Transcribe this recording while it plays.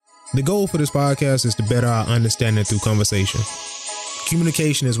The goal for this podcast is to better our understanding through conversation.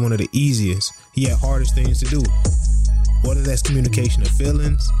 Communication is one of the easiest, yet hardest things to do. Whether that's communication of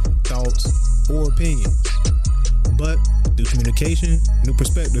feelings, thoughts, or opinions. But through communication, new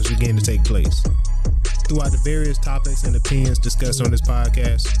perspectives begin to take place. Throughout the various topics and opinions discussed on this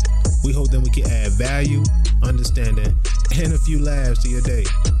podcast, we hope that we can add value, understanding, and a few laughs to your day.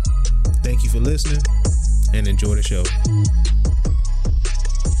 Thank you for listening, and enjoy the show.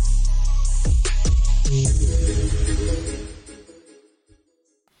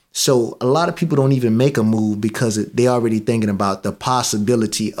 So a lot of people don't even make a move because they already thinking about the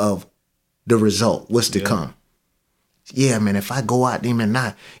possibility of the result, what's to come. Yeah, man, if I go out there and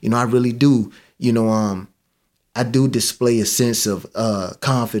not, I really do, I do display a sense of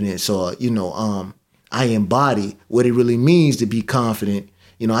confidence, or, I embody what it really means to be confident.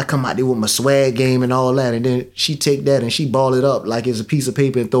 I come out there with my swag game and all that, and then she take that and she ball it up like it's a piece of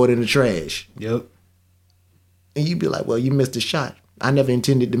paper and throw it in the trash. Yep. And you be like, well, you missed a shot. I never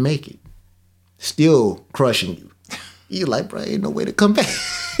intended to make it. Still crushing you. You're like, bro, ain't no way to come back.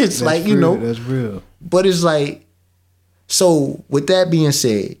 It's that's like, real, that's real. But it's like, so with that being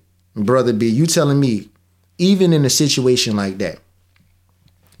said, Brother B, you telling me, even in a situation like that,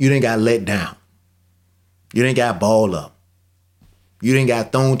 you didn't got let down. You didn't got balled up. You didn't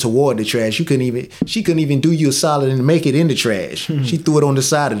got thrown toward the trash. She couldn't even do you a solid and make it in the trash. She threw it on the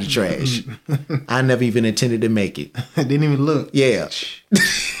side of the trash. I never even intended to make it. Didn't even look. Yeah.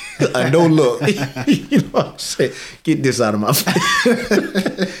 No look. You know what I'm saying? Get this out of my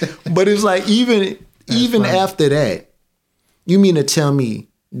face. But it's like, even after that, you mean to tell me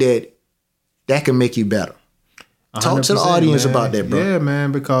that can make you better? Talk to the audience about that, bro. Yeah,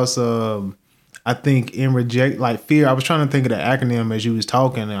 man, because I think in fear, I was trying to think of the acronym as you was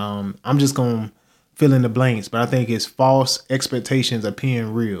talking. I'm just going to fill in the blanks, but I think it's false expectations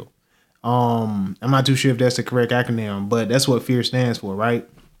appearing real. I'm not too sure if that's the correct acronym, but that's what fear stands for, right?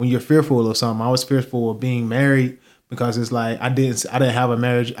 When you're fearful of something, I was fearful of being married because it's like I didn't have a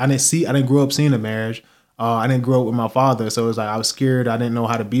marriage. I didn't grow up seeing a marriage. I didn't grow up with my father, so it's like I was scared. I didn't know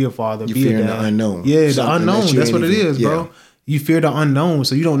how to be a father. You fearing the unknown. Yeah, the unknown. That's what it is, bro. You fear the unknown,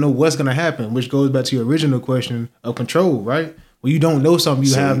 so you don't know what's going to happen, which goes back to your original question of control, right? When you don't know something,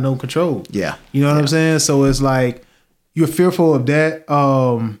 you have no control. Yeah. You know what I'm saying? So it's like you're fearful of that.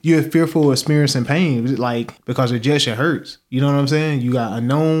 You're fearful of experiencing pain, like because rejection hurts. You know what I'm saying? You got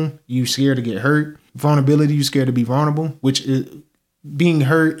unknown. You scared to get hurt. Vulnerability. You scared to be vulnerable, which is being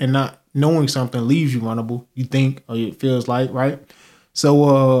hurt and not knowing something leaves you vulnerable. You think, or it feels like, right? So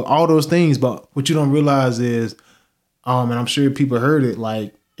all those things, but what you don't realize is, and I'm sure people heard it,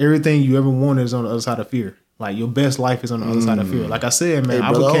 like everything you ever wanted is on the other side of fear. Like your best life is on the other side of fear. Like I said, man, hey,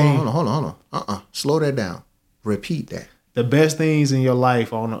 brother, hold on. Slow that down. Repeat that. The best things in your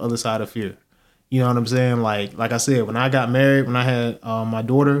life are on the other side of fear. You know what I'm saying? Like I said, when I got married, when I had my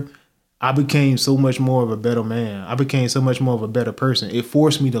daughter, I became so much more of a better man. I became so much more of a better person. It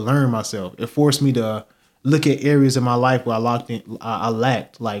forced me to learn myself. It forced me to look at areas in my life where I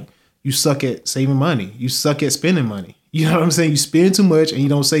lacked. Like, you suck at saving money. You suck at spending money. You know what I'm saying? You spend too much and you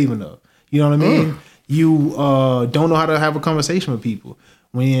don't save enough. You know what I mean? You don't know how to have a conversation with people.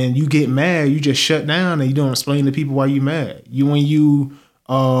 When you get mad, you just shut down and you don't explain to people why you mad. When you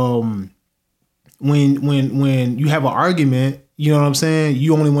have an argument, you know what I'm saying?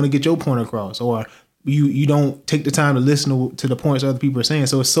 You only want to get your point across, or you don't take the time to listen to the points other people are saying.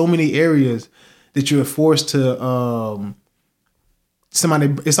 So it's so many areas that you're forced to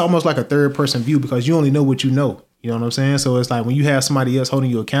it's almost like a third person view because you only know what you know. You know what I'm saying? So it's like when you have somebody else holding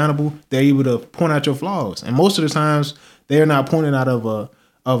you accountable, they're able to point out your flaws. And most of the times they're not pointing out of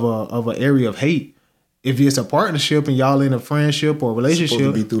an area of hate. If it's a partnership and y'all in a friendship or relationship, it's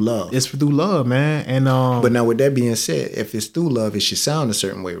supposed to be through love. It's through love, man. And but now with that being said, if it's through love, it should sound a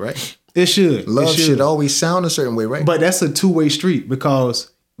certain way, right? It should. Love should always sound a certain way, right? But that's a two-way street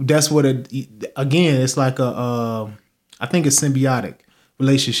because that's what it's like I think it's symbiotic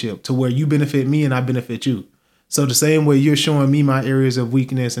relationship to where you benefit me and I benefit you. So the same way you're showing me my areas of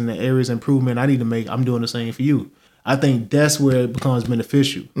weakness and the areas of improvement I need to make, I'm doing the same for you. I think that's where it becomes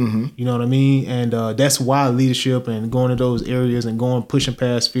beneficial. Mm-hmm. You know what I mean? And that's why leadership and going to those areas and pushing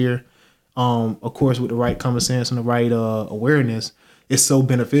past fear, of course, with the right common sense and the right awareness, is so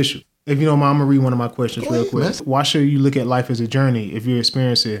beneficial. If you don't mind, I'm going to read one of my questions real quick. Man. Why should you look at life as a journey if you're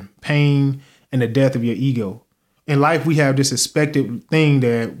experiencing pain and the death of your ego? In life, we have this expected thing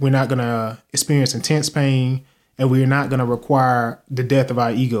that we're not going to experience intense pain and we're not going to require the death of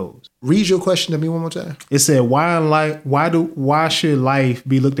our egos. Read your question to me one more time. It said, why should life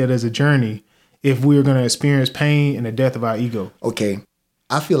be looked at as a journey if we're going to experience pain and the death of our ego? Okay.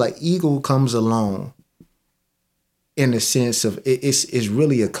 I feel like ego comes along in the sense of it's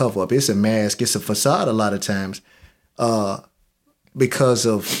really a cover up. It's a mask. It's a facade a lot of times because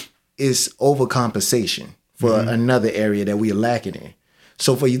of its overcompensation for another area that we are lacking in.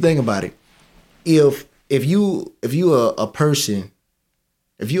 So for you think about it, if you are a person,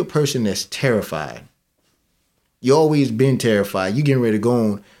 if you're a person that's terrified, you always been terrified. You getting ready to go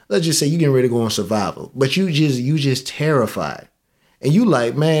on. Let's just say you getting ready to go on survival, but you just terrified, and you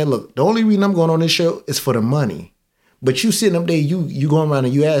like, man, look, the only reason I'm going on this show is for the money. But you sitting up there, you going around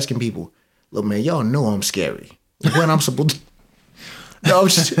and you asking people, look, man, y'all know I'm scary. What I'm supposed to? No,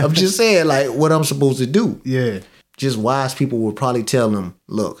 I'm just saying, like, what I'm supposed to do. Yeah. Just wise people will probably tell them,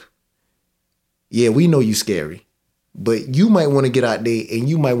 look, yeah, we know you scary, but you might want to get out there and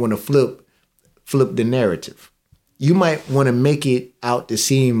you might want to flip the narrative. You might want to make it out to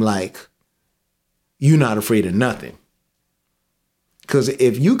seem like you're not afraid of nothing. Because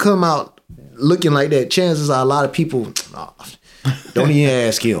if you come out looking like that, chances are a lot of people, oh, don't even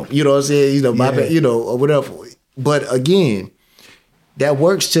ask him. You know what I'm saying? You know, my bad, you know, or whatever. But again, that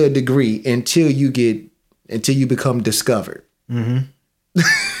works to a degree until you become discovered. Mm-hmm.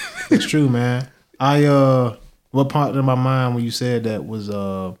 It's true, man. What part of my mind when you said that was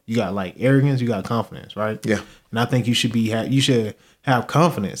you got like arrogance, you got confidence, right? Yeah. And I think you should have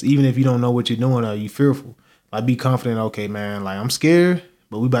confidence, even if you don't know what you're doing or you fearful. Like, be confident. Okay, man. Like, I'm scared,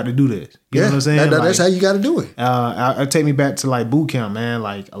 but we about to do this. You know what I'm saying? That's how you got to do it. It take me back to like boot camp, man.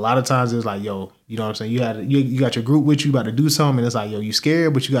 Like, a lot of times it's like, yo, you know what I'm saying? You got your group with you about to do something, and it's like, yo, you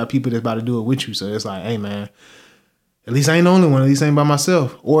scared, but you got people that's about to do it with you. So it's like, hey, man, at least I ain't the only one. At least I ain't by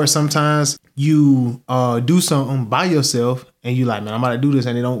myself. Or sometimes you do something by yourself, and you like, man, I'm about to do this,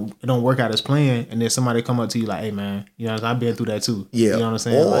 and it don't work out as planned, and then somebody come up to you like, hey, man, you know what I'm saying? I've been through that too. Yeah. You know what I'm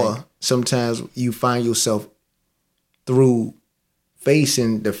saying? Or like, sometimes you find yourself through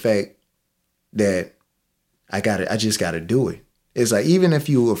facing the fact that I just gotta do it. It's like, even if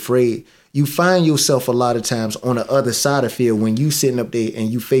you're afraid, you find yourself a lot of times on the other side of fear when you sitting up there and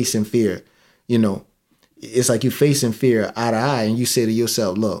you facing fear. You know, it's like you facing fear eye to eye, and you say to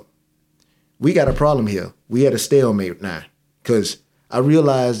yourself, look, we got a problem here. We at a stalemate now. Because I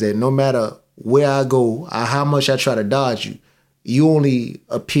realize that no matter where I go, how much I try to dodge you, you only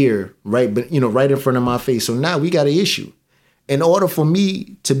appear right in front of my face. So now we got an issue. In order for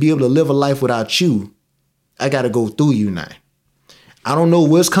me to be able to live a life without you, I got to go through you now. I don't know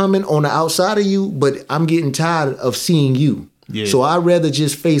what's coming on the outside of you, but I'm getting tired of seeing you. Yeah. So I'd rather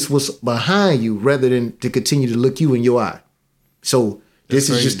just face what's behind you rather than to continue to look you in your eye. So this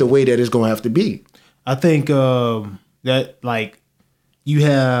is just the way that it's going to have to be. I think that like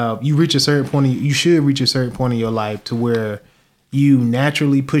you reach a certain point, you should reach a certain point in your life to where you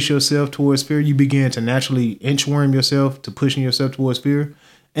naturally push yourself towards fear. You begin to naturally inchworm yourself to pushing yourself towards fear.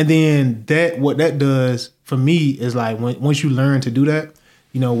 And then what that does for me is like once you learn to do that,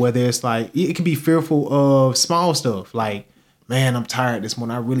 you know, whether it's like, it can be fearful of small stuff. Like, man, I'm tired this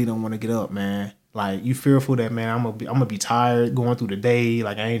morning. I really don't want to get up, man. Like, you fearful that, man, I'm gonna be tired going through the day.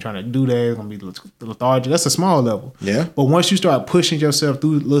 Like, I ain't trying to do that. It's gonna be lethargic. That's a small level. Yeah. But once you start pushing yourself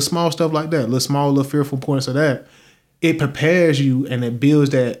through little small stuff like that, little fearful points of that, it prepares you and it builds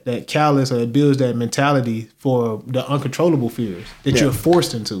that callous, or it builds that mentality for the uncontrollable fears that you're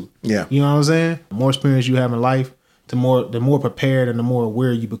forced into. Yeah. You know what I'm saying? The more experience you have in life, the more prepared and the more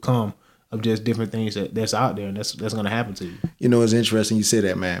aware you become of just different things that's out there, and that's going to happen to you. You know, it's interesting you say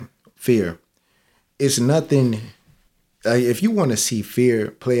that, man. Fear. It's nothing. If you want to see fear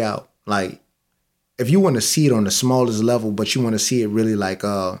play out, like, if you want to see it on the smallest level, but you want to see it really like,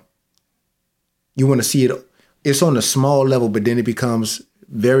 you want to see it, it's on a small level, but then it becomes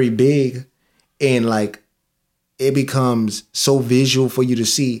very big, and like it becomes so visual for you to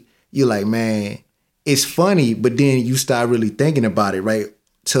see. You're like, man, it's funny, but then you start really thinking about it, right?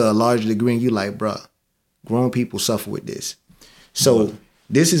 To a larger degree, and you're like, bruh, grown people suffer with this. So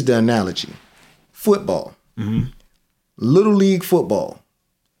this is the analogy. Football. Mm-hmm. Little league football.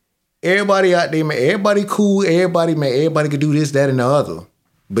 Everybody out there, man, everybody cool, everybody could do this, that, and the other.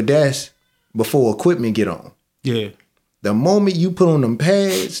 But that's before equipment get on. Yeah. The moment you put on them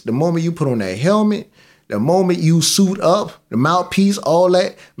pads, the moment you put on that helmet, the moment you suit up, the mouthpiece, all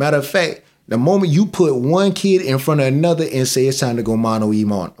that. Matter of fact, the moment you put one kid in front of another and say it's time to go mano a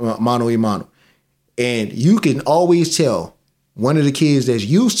mano, and you can always tell one of the kids that's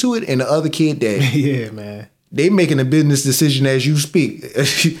used to it and the other kid that yeah, man, they making a business decision as you speak.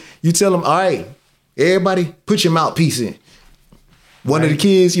 You tell them, all right, everybody, put your mouthpiece in. One of the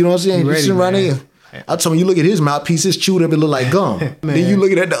kids, you know what I'm saying, he's sitting right here. I told him, you look at his mouthpiece, it's chewed up, it look like gum. Then you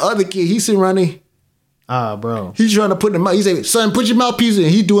looking at the other kid, he's sitting right there. Bro. He's trying to put the mouth. He say, son, put your mouthpiece in.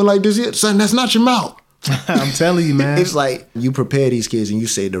 He doing like this here. Son, that's not your mouth. I'm telling you, man. It's like you prepare these kids and you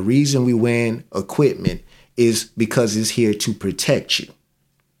say the reason we wearing equipment is because it's here to protect you.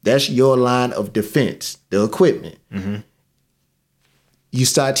 That's your line of defense, the equipment. Mm-hmm. You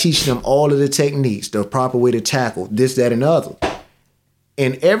start teaching them all of the techniques, the proper way to tackle, this, that, and the other.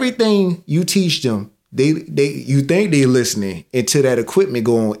 And everything you teach them, you think they're listening until that equipment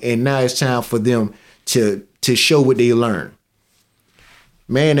go on, and now it's time for them to show what they learn.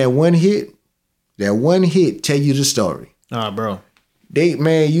 Man, that one hit tell you the story. Bro.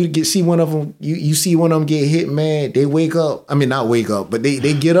 You see one of them, you see one of them get hit, man, they wake up. I mean, not wake up, but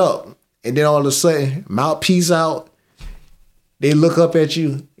they get up, and then all of a sudden, mouthpiece out, they look up at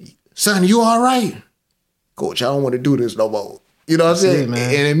you, son, you all right? Coach, I don't want to do this no more. You know what I'm saying?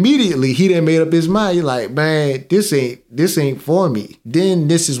 Man. And immediately he done made up his mind. You're like, man, this ain't for me. Then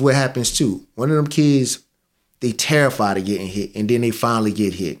this is what happens too. One of them kids, they terrified of getting hit, and then they finally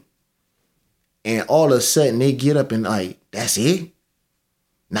get hit. And all of a sudden they get up and like, that's it?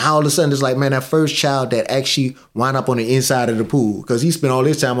 Now all of a sudden it's like, man, that first child that actually wound up on the inside of the pool because he spent all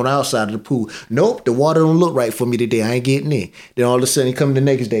his time on the outside of the pool. Nope, the water don't look right for me today. I ain't getting in. Then all of a sudden he come the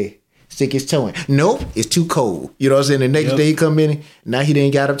next day, stick his toe in. Nope, it's too cold. You know what I'm saying? The next day he come in, now he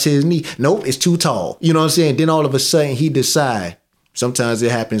didn't got up to his knee. Nope, it's too tall. You know what I'm saying? Then all of a sudden he decide, sometimes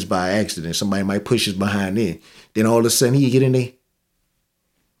it happens by accident. Somebody might push his behind in. Then all of a sudden he get in there.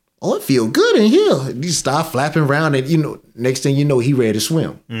 Oh, it feel good in here. You start flapping around and, next thing you know, he ready to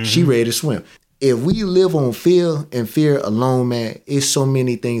swim. Mm-hmm. She ready to swim. If we live on fear and fear alone, man, it's so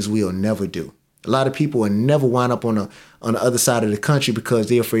many things we'll never do. A lot of people will never wind up on the other side of the country because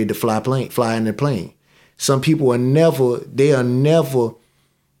they're afraid to fly in the plane. Some people they'll never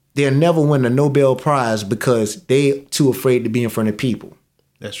win a Nobel Prize because they too afraid to be in front of people.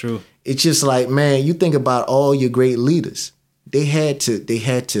 That's true. It's just like, man, you think about all your great leaders. They had to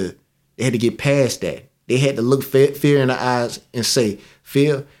get past that. They had to look fear in the eyes and say,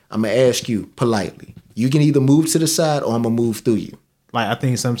 Fear, I'm going to ask you politely. You can either move to the side or I'm going to move through you. Like, I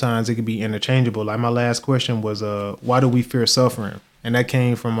think sometimes it can be interchangeable. Like, my last question was, why do we fear suffering? And that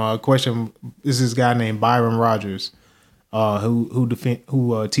came from a question. This is this guy named Byron Rogers,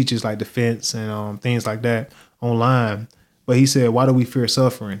 who teaches like defense and things like that online. But he said, why do we fear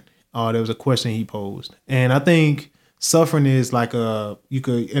suffering? There was a question he posed. And I think suffering is like you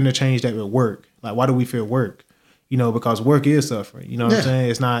could interchange that with work. Like, why do we fear work? Because work is suffering. You know what I'm saying?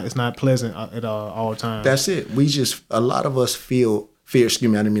 It's not pleasant at all times. That's it. A lot of us feel fear. Excuse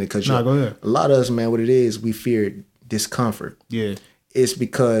me, I didn't mean to cut you off. Go ahead. A lot of us, man, what it is, we fear discomfort. Yeah. It's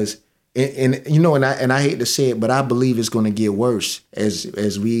because, and I hate to say it, but I believe it's going to get worse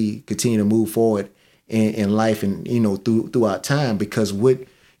as we continue to move forward in life and, throughout time. Because what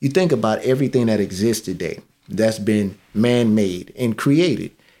you think about everything that exists today, that's been man-made and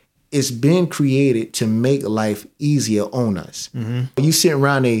created. It's been created to make life easier on us. Mm-hmm. You sit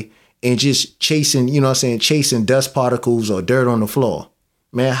around and just chasing, chasing dust particles or dirt on the floor.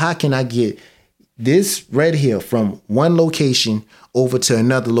 Man, how can I get this right here from one location over to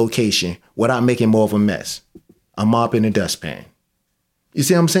another location without making more of a mess? I'm mopping the dustpan. You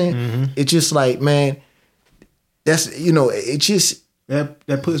see what I'm saying? Mm-hmm. It's just like, man, that's, it just...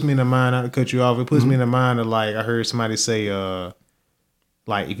 That puts me in the mind, not to cut you off, it puts me in the mind of, like, I heard somebody say,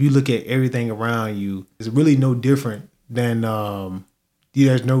 like, if you look at everything around you, it's really no different than,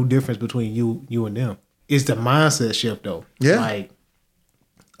 there's no difference between you and them. It's the mindset shift, though. Yeah. Like,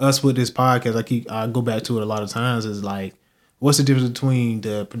 us with this podcast, I go back to it a lot of times, is like, what's the difference between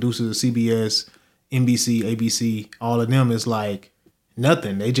the producers of CBS, NBC, ABC, all of them? Is like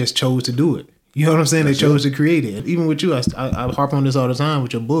nothing. They just chose to do it. You know what I'm saying? They chose to create it. Even with you, I harp on this all the time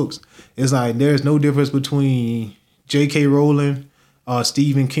with your books. It's like there's no difference between J.K. Rowling,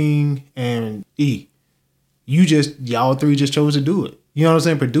 Stephen King, and E. Y'all three just chose to do it. You know what I'm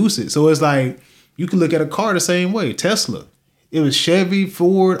saying? Produce it. So it's like you can look at a car the same way. Tesla. It was Chevy,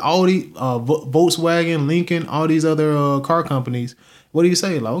 Ford, Audi, Volkswagen, Lincoln, all these other car companies. What do you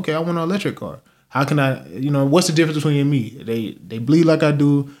say? Like, okay, I want an electric car. How can I, what's the difference between you and me? They bleed like I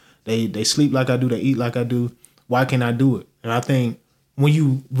do. They sleep like I do. They eat like I do. Why can't I do it? And I think when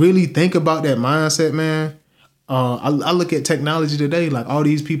you really think about that mindset, man, I look at technology today, like all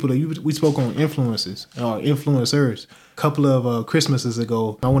these people that we spoke on influencers. A couple of Christmases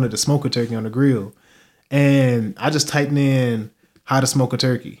ago, I wanted to smoke a turkey on the grill. And I just typed in how to smoke a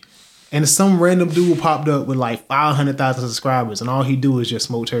turkey. And some random dude popped up with like 500,000 subscribers. And all he do is just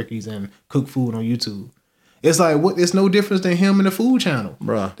smoke turkeys and cook food on YouTube. It's like, it's no difference than him and the food channel.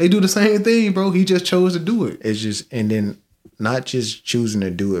 Bruh. They do the same thing, bro. He just chose to do it. It's just, and then not just choosing to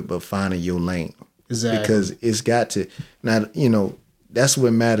do it, but finding your lane. Exactly. Because it's got to, now, that's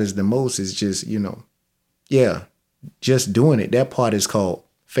what matters the most is just, just doing it. That part is called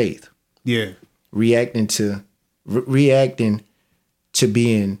faith. Yeah. Reacting to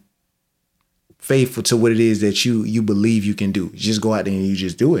being faithful to what it is that you believe you can do. You just go out there and you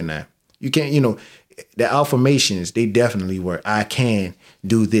just do it now. You can't, the affirmations, they definitely work. I can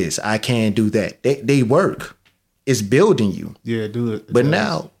do this. I can do that. They work. It's building you. Yeah, do it. But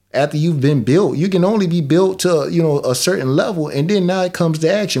now, after you've been built, you can only be built to, a certain level. And then now it comes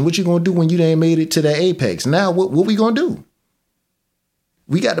to action. What you going to do when you ain't made it to the apex? Now, what we going to do?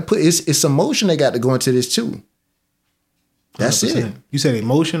 We got to it's some motion that got to go into this too. That's 100%. it. You said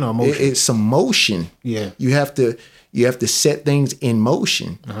emotion or motion? It's some motion. Yeah. You have to set things in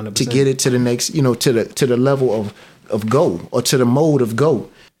motion 100%. to get it to the next, to the level of go, or to the mode of go.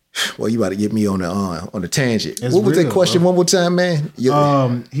 Well, you about to get me on the tangent. What was that question one more time, man?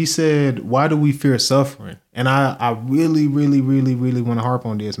 He said, "Why do we fear suffering?" And I really, really, really, really want to harp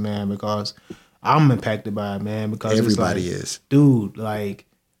on this, man, because I'm impacted by it, man. Because everybody it's like, is, dude. Like,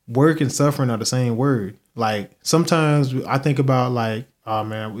 work and suffering are the same word. Like, sometimes I think about like, oh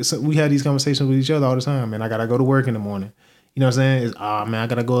man, we had these conversations with each other all the time, man. I gotta go to work in the morning. You know what I'm saying? It's, man, I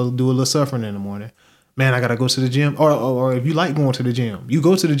gotta go do a little suffering in the morning. Man, I gotta go to the gym. Or if you like going to the gym, you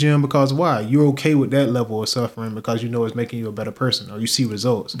go to the gym because why? You're okay with that level of suffering because you know it's making you a better person or you see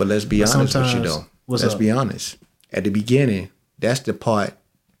results. But let's be honest with you though. Let's be honest. At the beginning, that's the part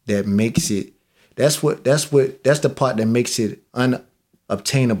that makes it. That's the part that makes it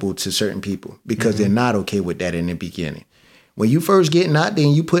unobtainable to certain people because they're not okay with that in the beginning. When you first getting out there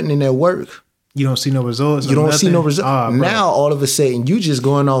and you putting in that work, you don't see no results. You don't see no results. Now all of a sudden you just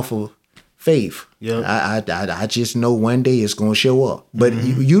going off of faith. Yep. I just know one day it's gonna show up. But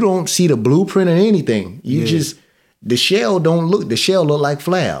you don't see the blueprint or anything. You just the shell look like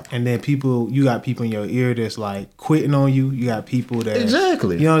flab. And then you got people in your ear that's like quitting on you. You got people that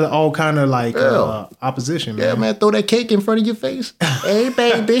exactly. All kind of like opposition, man. Yeah, man, throw that cake in front of your face. Hey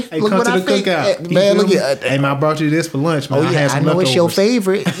baby. Hey, look come what to I the think. cookout. Man, look at hey man, I brought you this for lunch, man. Oh yeah, I know it's your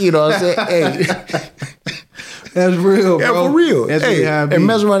favorite. You know what I'm saying? Hey. That's real, bro. Yeah, for real. That's hey, and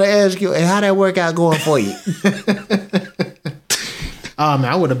mess around and ask you, hey, how that workout going for you? Man,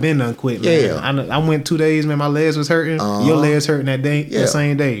 I would have been done quit, man. Yeah. I went 2 days, man. My legs was hurting. Your legs hurting that day, the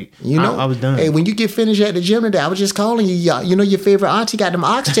same day. I was done. Hey, when you get finished at the gym today, I was just calling you. You know your favorite auntie got them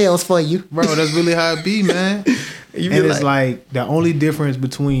oxtails for you. Bro, that's really how it be, man. It's like the only difference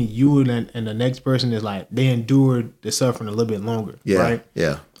between you and the next person is like they endured the suffering a little bit longer, right?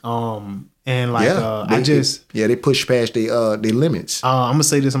 Yeah. And like they push past their limits. I'm gonna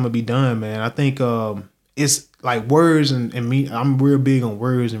say this, I'm gonna be done, man. I think it's like words and me. I'm real big on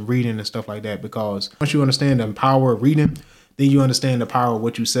words and reading and stuff like that because once you understand the power of reading, then you understand the power of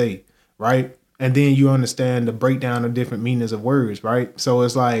what you say, right? And then you understand the breakdown of different meanings of words, right? So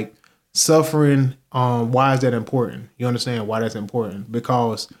it's like suffering. Why is that important? You understand why that's important?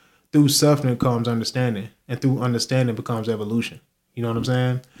 Because through suffering comes understanding, and through understanding becomes evolution. You know what I'm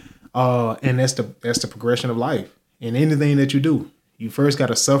saying? And that's the progression of life. In anything that you do, you first got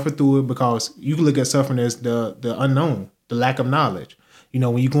to suffer through it because you can look at suffering as the unknown, the lack of knowledge. You know,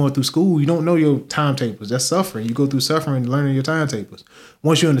 when you're going through school, you don't know your timetables. That's suffering. You go through suffering learning your timetables.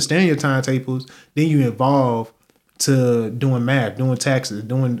 Once you understand your timetables, then you evolve to doing math, doing taxes,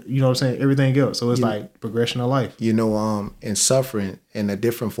 doing, you know what I'm saying, everything else. So it's like progression of life. You know, and suffering, and a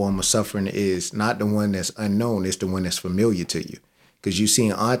different form of suffering is not the one that's unknown. It's the one that's familiar to you. Because you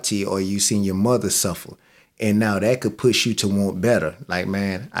seen auntie or you seen your mother suffer. And now that could push you to want better. Like,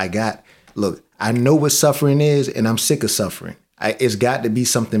 man, I know what suffering is and I'm sick of suffering. It's got to be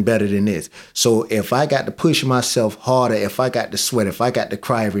something better than this. So if I got to push myself harder, if I got to sweat, if I got to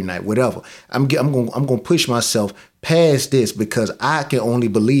cry every night, whatever, I'm going to push myself past this because I can only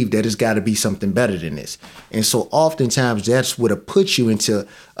believe that it's got to be something better than this. And so oftentimes that's what it puts you into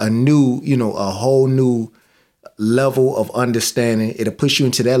a new, a whole new level of understanding. It'll push you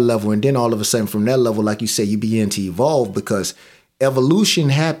into that level, and then all of a sudden from that level, like you said, you begin to evolve because evolution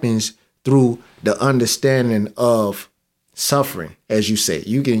happens through the understanding of suffering. As you say,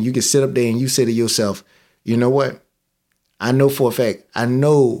 you can sit up there and you say to yourself, you know what, I know for a fact, I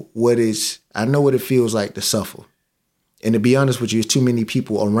know what it feels like to suffer. And to be honest with you, there's too many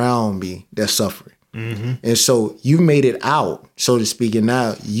people around me that's suffering. And so you made it out, so to speak, and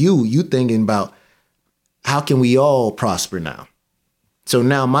now you thinking about how can we all prosper now? So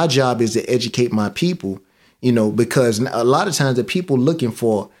now my job is to educate my people, because a lot of times the people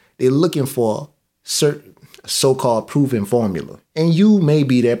they're looking for certain so-called proven formula. And you may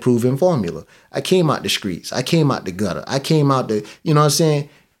be that proven formula. I came out the streets. I came out the gutter. I came out the, you know what I'm saying?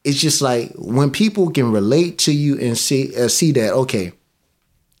 it's just like when people can relate to you and see that, okay,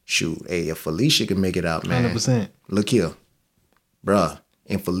 shoot, hey, if Felicia can make it out, man, 100%. look here, bruh.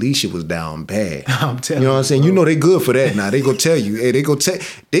 And Felicia was down bad. I'm telling you know what I'm saying? bro. You know they good for that now. They gonna tell you. Hey,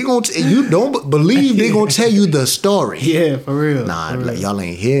 you don't believe they gonna tell you the story. Yeah, for real. Nah, for real. like, y'all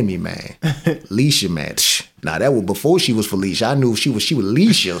ain't hear me, man. Alicia, man. Nah, that was before she was Felicia. I knew she was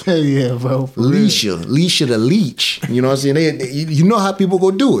Alicia. Yeah, bro. For Alicia the leech. You know what I'm saying? You know how people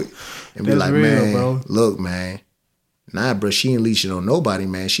go do it. And be That's like, real, man, bro. look, man. Nah, bro, she ain't leashing on nobody,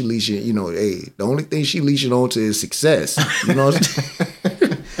 man. She leashing, hey, the only thing she leashing on to is success. You know what I'm saying?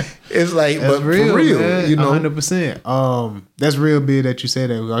 It's like, That's but real, for real, man. you know. 100%. That's real big that you say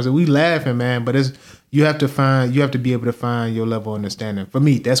that. Because we laughing, man, but you have to be able to find your level of understanding. For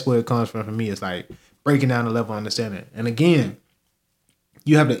me, that's where it comes from. For me, it's like breaking down the level of understanding. And again,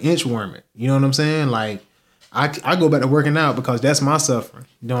 you have to inchworm it. You know what I'm saying? Like, I go back to working out because that's my suffering.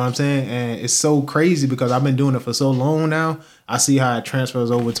 You know what I'm saying? And it's so crazy because I've been doing it for so long now. I see how it transfers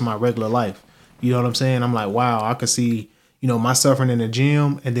over to my regular life. You know what I'm saying? I'm like, wow, I can see, my suffering in the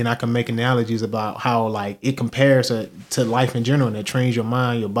gym, and then I can make analogies about how like it compares to life in general, and it trains your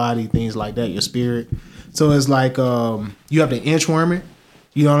mind, your body, things like that, your spirit. So it's like you have to inchworm it.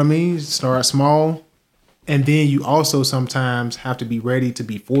 You know what I mean? Start small, and then you also sometimes have to be ready to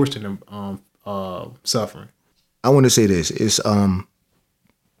be forced into suffering. I want to say this. It's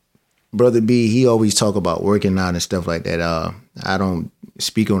Brother B, he always talk about working out and stuff like that. I don't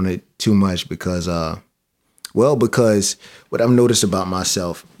speak on it too much because because what I've noticed about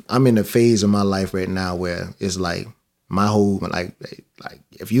myself, I'm in a phase of my life right now where it's like my whole like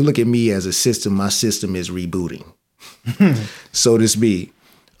if you look at me as a system, my system is rebooting, so to speak.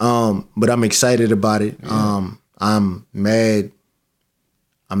 But I'm excited about it. Yeah. I'm mad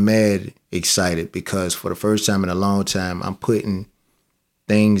excited because for the first time in a long time, I'm putting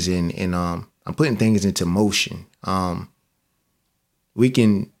things I'm putting things into motion. We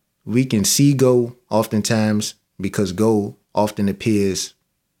can see go oftentimes because go often appears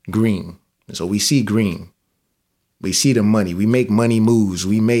green. So we see green. We see the money. We make money moves.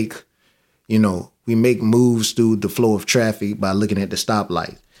 We make moves through the flow of traffic by looking at the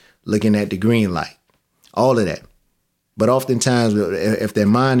stoplight, looking at the green light, all of that. But oftentimes, if their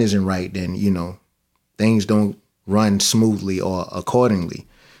mind isn't right, then, things don't run smoothly or accordingly.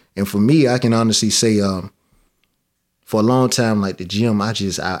 And for me, I can honestly say, for a long time, like the gym, I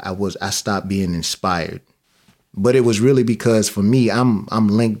stopped being inspired. But it was really because for me, I'm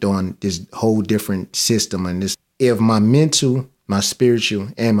linked on this whole different system. And this, if my mental, my spiritual,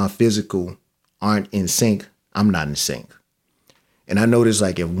 and my physical aren't in sync, I'm not in sync. And I notice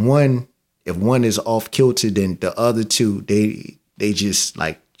like if one is off kilter, then the other two, they just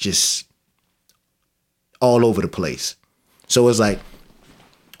all over the place. So it's like,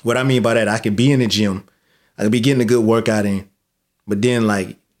 what I mean by that, I could be in the gym, I could be getting a good workout in, but then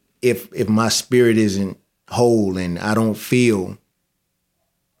like if my spirit isn't whole and I don't feel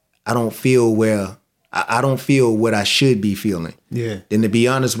what I should be feeling. Yeah. Then to be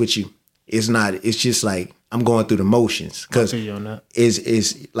honest with you, it's just like I'm going through the motions. Because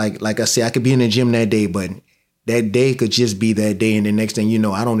it's like I said, I could be in the gym that day, but that day could just be that day. And the next thing you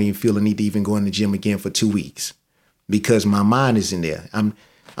know, I don't even feel the need to even go in the gym again for 2 weeks because my mind isn't there. I'm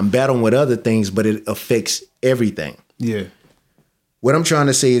battling with other things, but it affects everything. Yeah. What I'm trying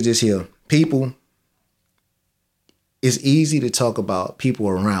to say is this here. People, it's easy to talk about people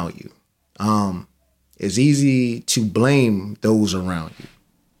around you. It's easy to blame those around you.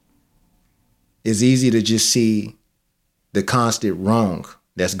 It's easy to just see the constant wrong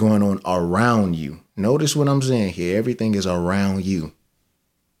that's going on around you. Notice what I'm saying here. Everything is around you.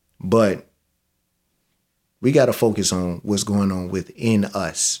 But we got to focus on what's going on within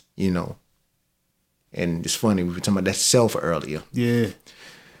us, And it's funny, we were talking about that self earlier. Yeah.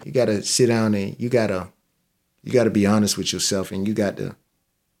 You got to sit down and you got to be honest with yourself, and you got to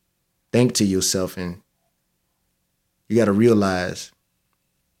think to yourself, and you got to realize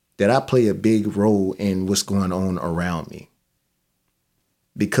that I play a big role in what's going on around me.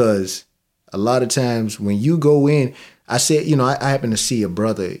 Because a lot of times when you go in, I said, I happened to see a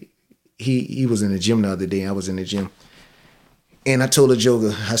brother. He was in the gym the other day. I was in the gym. And I told a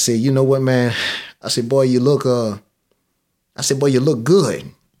joker, I said, you know what, man? I said, boy, you look good. I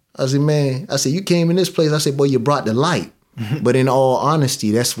said, man, you came in this place. I said, boy, you brought the light. But in all honesty,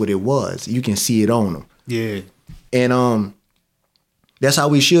 that's what it was. You can see it on them. Yeah. And that's how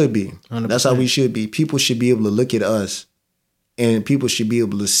we should be. 100%. That's how we should be. People should be able to look at us, and people should be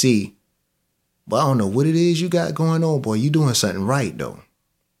able to see, well, I don't know what it is you got going on, boy. You doing something right, though.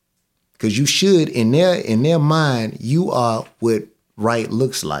 Because you should, in their mind, you are what right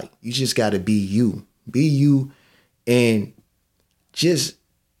looks like. You just got to be you. Be you, and just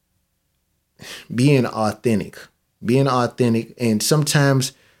being authentic. Being authentic. And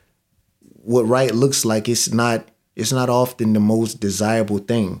sometimes what right looks like, it's not often the most desirable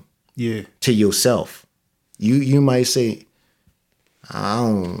thing to yourself. You might say, I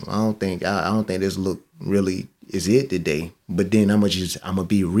don't think this look really is it today. But then I'm gonna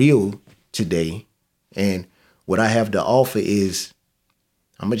be real today, and what I have to offer is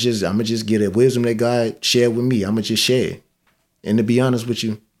I'm gonna just get a wisdom that God shared with me. I'm gonna just share it. And to be honest with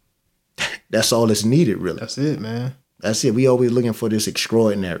you, that's all that's needed, really. That's it, man. That's it. We always looking for this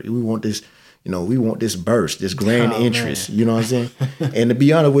extraordinary. We want this, we want this burst, this grand interest. Man. You know what I'm saying? And to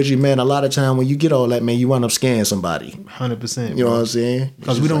be honest with you, man, a lot of time when you get all that, man, you wind up scaring somebody. 100%. You know what I'm saying?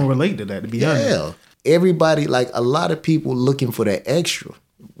 Because we don't relate to that, to be honest. Yeah. Everybody, like a lot of people looking for that extra.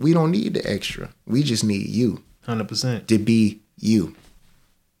 We don't need the extra. We just need you. 100%. To be you.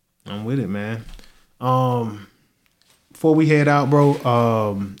 I'm with it, man. Before we head out, bro,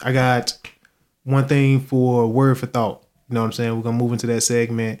 I got one thing for word for thought. You know what I'm saying? We're gonna move into that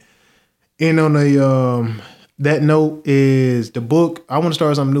segment. And on the that note is the book. I want to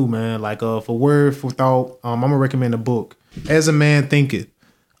start something new, man. Like for word for thought, I'm gonna recommend a book. As a Man Thinketh.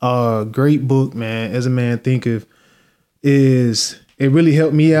 Great book, man. As a Man Thinketh it really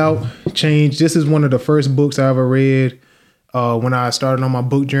helped me out. This is one of the first books I ever read. When I started on my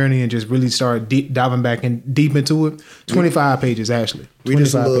book journey and just really started diving back deep into it. 25 pages, actually. Read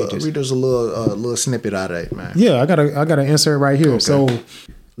us a little snippet out of it, man. Yeah, I got an insert right here. Okay. So,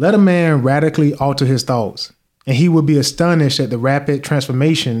 let a man radically alter his thoughts, and he will be astonished at the rapid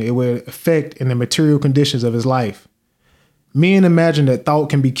transformation it will affect in the material conditions of his life. Men imagine that thought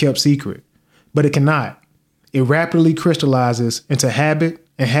can be kept secret, but it cannot. It rapidly crystallizes into habit,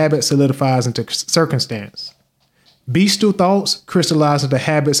 and habit solidifies into circumstance. Bestial thoughts crystallize into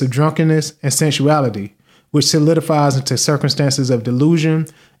habits of drunkenness and sensuality, which solidifies into circumstances of delusion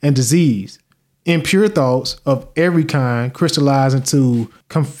and disease. Impure thoughts of every kind crystallize into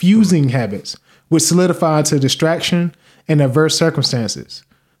confusing habits, which solidify into distraction and adverse circumstances.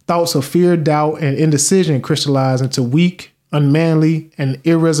 Thoughts of fear, doubt, and indecision crystallize into weak, unmanly, and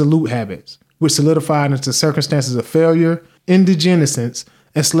irresolute habits, which solidify into circumstances of failure, indigenescence,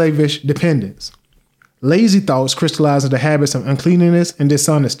 and slavish dependence. Lazy thoughts crystallize into habits of uncleanness and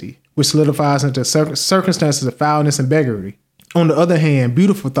dishonesty, which solidifies into circumstances of foulness and beggary. On the other hand,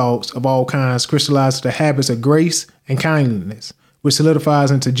 beautiful thoughts of all kinds crystallize into habits of grace and kindliness, which solidifies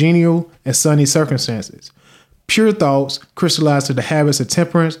into genial and sunny circumstances. Pure thoughts crystallize into habits of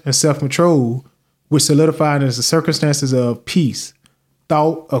temperance and self-control, which solidify into circumstances of peace,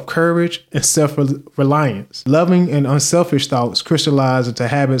 thought of courage and self-reliance. Loving and unselfish thoughts crystallize into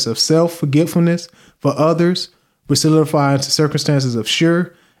habits of self-forgetfulness for others, which solidify into circumstances of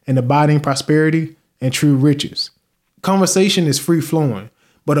sure and abiding prosperity and true riches. Conversation is free-flowing,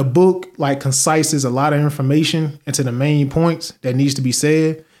 but a book concises a lot of information into the main points that needs to be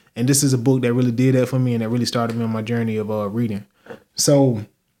said, and this is a book that really did that for me and that really started me on my journey of reading. So,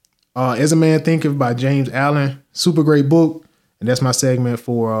 As a Man Thinketh by James Allen, super great book, and that's my segment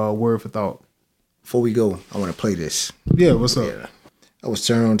for Word for Thought. Before we go, I want to play this. Yeah, what's up? Yeah. I was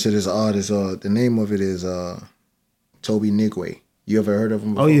turned on to this artist. The name of it is Toby Nigwe. You ever heard of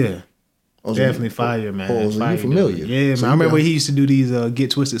him before? Oh, yeah. Definitely fire, man. Oh, fire, you familiar? Yeah, so man. I remember he used to do these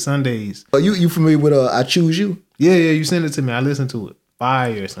Get Twisted Sundays. Oh, you familiar with I Choose You? Yeah, you sent it to me. I listened to it.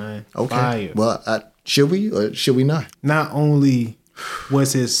 Fire, son. Okay. Fire. Well, should we or should we not? Not only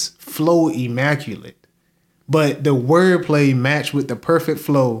was his flow immaculate, but the wordplay matched with the perfect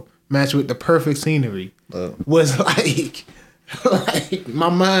flow, matched with the perfect scenery, was like my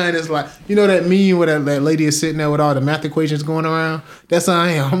mind is like, you know that meme where that lady is sitting there with all the math equations going around? That's how I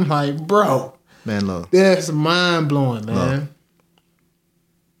am. I'm like, bro. Man, look. That's mind blowing, man.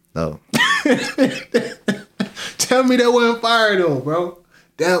 No. Tell me that wasn't fire though, bro.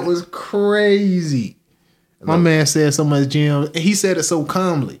 That was crazy. My man said so much, Jim. He said it so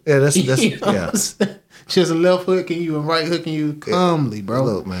calmly. Yeah, that's yeah. Just a left hooking you and right hooking you calmly, bro.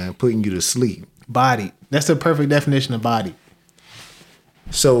 Look, man, putting you to sleep. Body. That's the perfect definition of body.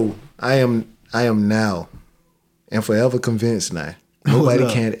 So I am now and forever convinced now.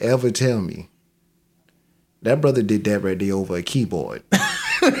 Nobody can ever tell me that brother did that right there over a keyboard.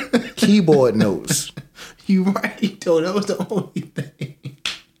 Keyboard notes. You right, though. That was the only thing.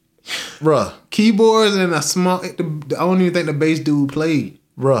 Bruh. Keyboards and a small... I don't even think the bass dude played.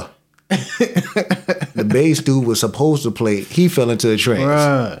 Bruh. The bass dude was supposed to play. He fell into a trance.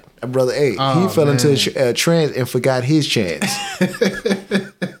 Bruh. That brother, he fell into a trance and forgot his chance.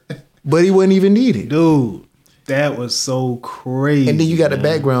 But he wasn't even needed. Dude. That was so crazy. And then you got the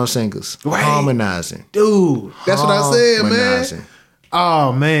background singers harmonizing. Dude, that's what I said, man. Harmonizing.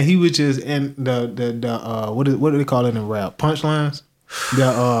 Oh man, he was just in the what do they call it in rap? Punchlines.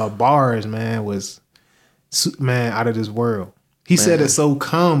 The bars, man, was out of this world. He said it so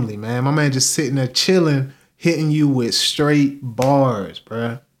calmly, man. My man just sitting there chilling, hitting you with straight bars,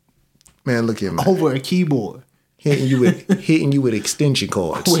 bruh. Man, look at me. Over a keyboard. Hitting you with extension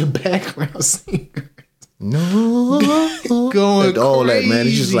cords. With background singers. No. Going all crazy, that, man.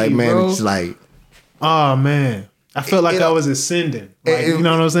 It's just like, man, bro. it's like. Oh, man. I felt like I was ascending. Like, you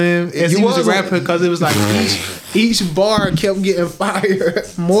know what I'm saying? As he was rapping, because it was like each bar kept getting fired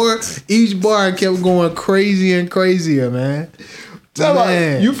more. Each bar kept going crazy and crazier, man.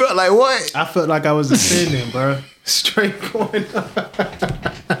 Man. You felt like what? I felt like I was ascending, bro. Straight going up.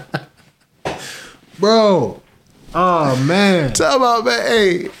 Bro. Oh, man. Talk about,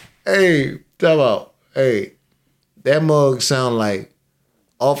 man. Hey. Talk about, hey. That mug sound like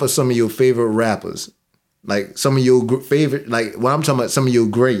off of some of your favorite rappers. Like some of your favorite, like when I'm talking about some of your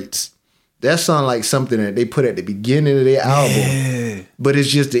greats. That sound like something that they put at the beginning of their album. But it's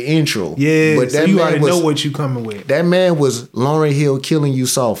just the intro. Yeah, but so you already know what you coming with. That man was Lauryn Hill Killing You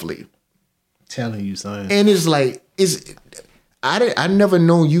Softly. Telling you, son. And it's like, I never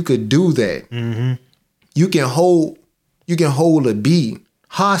known you could do that. Mm-hmm. You can hold a beat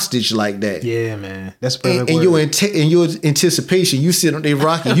hostage like that. Yeah, man. That's perfect. And your anticipation, you sit on there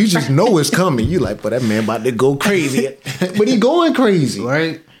rocking, you just know it's coming. You like, but that man about to go crazy. But he going crazy.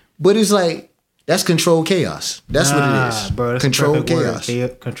 Right? But it's like, that's controlled chaos. That's what it is. Bro, that's controlled chaos.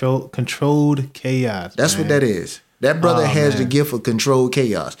 Controlled chaos. That's man. what that is. That brother has the gift of controlled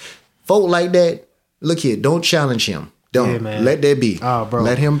chaos. Folk like that, look here, don't challenge him. Don't. Yeah, man. Let that be. Oh, bro.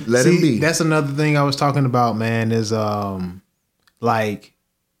 Let him be. That's another thing I was talking about, man, is like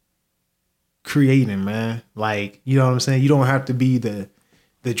creating, man. Like, you know what I'm saying? You don't have to be the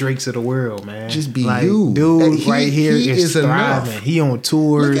Drakes of the world, man. Just be like, you. Dude right here is thriving. Enough. He on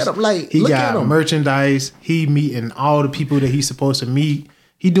tours. Look at him, like, he got merchandise. He meeting all the people that he's supposed to meet.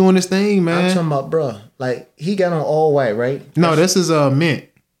 He doing his thing, man. I'm talking about, bro. Like, he got on all white, right? No, this is mint.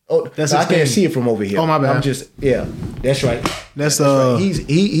 Oh, that's I can't see it from over here. Oh, my bad. I'm just that's right. That's right.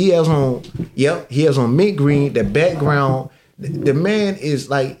 He has on he has on mint green. The background, the man is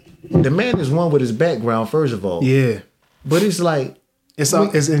one with his background, first of all. Yeah. But it's like it's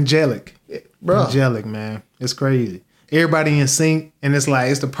angelic. Bro. Angelic, man. It's crazy. Everybody in sync, and it's like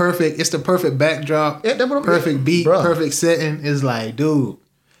it's the perfect backdrop, perfect beat, bro. Perfect setting. It's like, dude.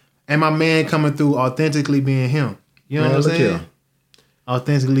 And my man coming through authentically being him. You know what I'm saying? Here.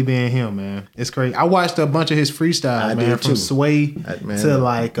 Authentically being him, man. It's crazy. I watched a bunch of his freestyles, man, from Sway to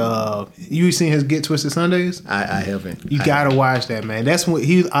like you seen his Get Twisted Sundays? I haven't. You gotta watch that, man. That's what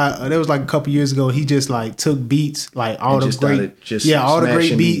that was like a couple years ago. He just like took beats, like all the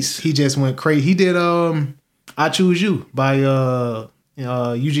great beats. He just went crazy. He did I Choose You by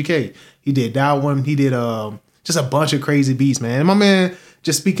UGK. He did that one. He did just a bunch of crazy beats, man. And my man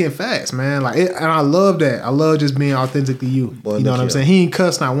just speaking fast, man. Like, and I love that. I love just being authentically you. Boy, you know what I'm saying? He ain't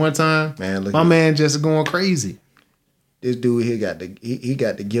cussed not one time. Man, my man just going crazy. This dude here got the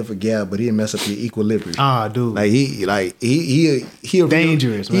gift of gab, but he'll mess up your equilibrium. Ah, dude. He'll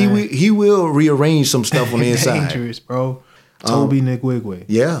dangerous, man. He will rearrange some stuff on the inside. Dangerous, bro. Toby Nikwigwe.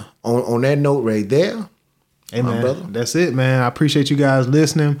 Yeah. On that note right there. Hey, man, brother. That's it, man. I appreciate you guys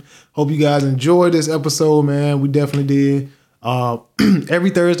listening. Hope you guys enjoyed this episode, man. We definitely did.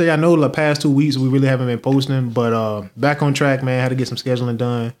 Every Thursday, I know the past 2 weeks we really haven't been posting, but back on track, man. Had to get some scheduling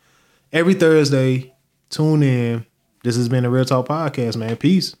done. Every Thursday, tune in. This has been the Real Talk Podcast, man.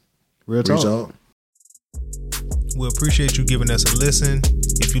 Peace. Real Talk. We appreciate you giving us a listen.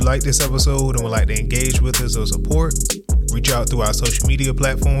 If you like this episode and would like to engage with us or support, reach out through our social media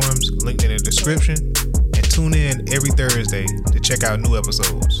platforms, linked in the description, and tune in every Thursday to check out new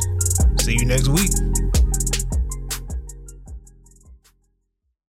episodes. See you next week.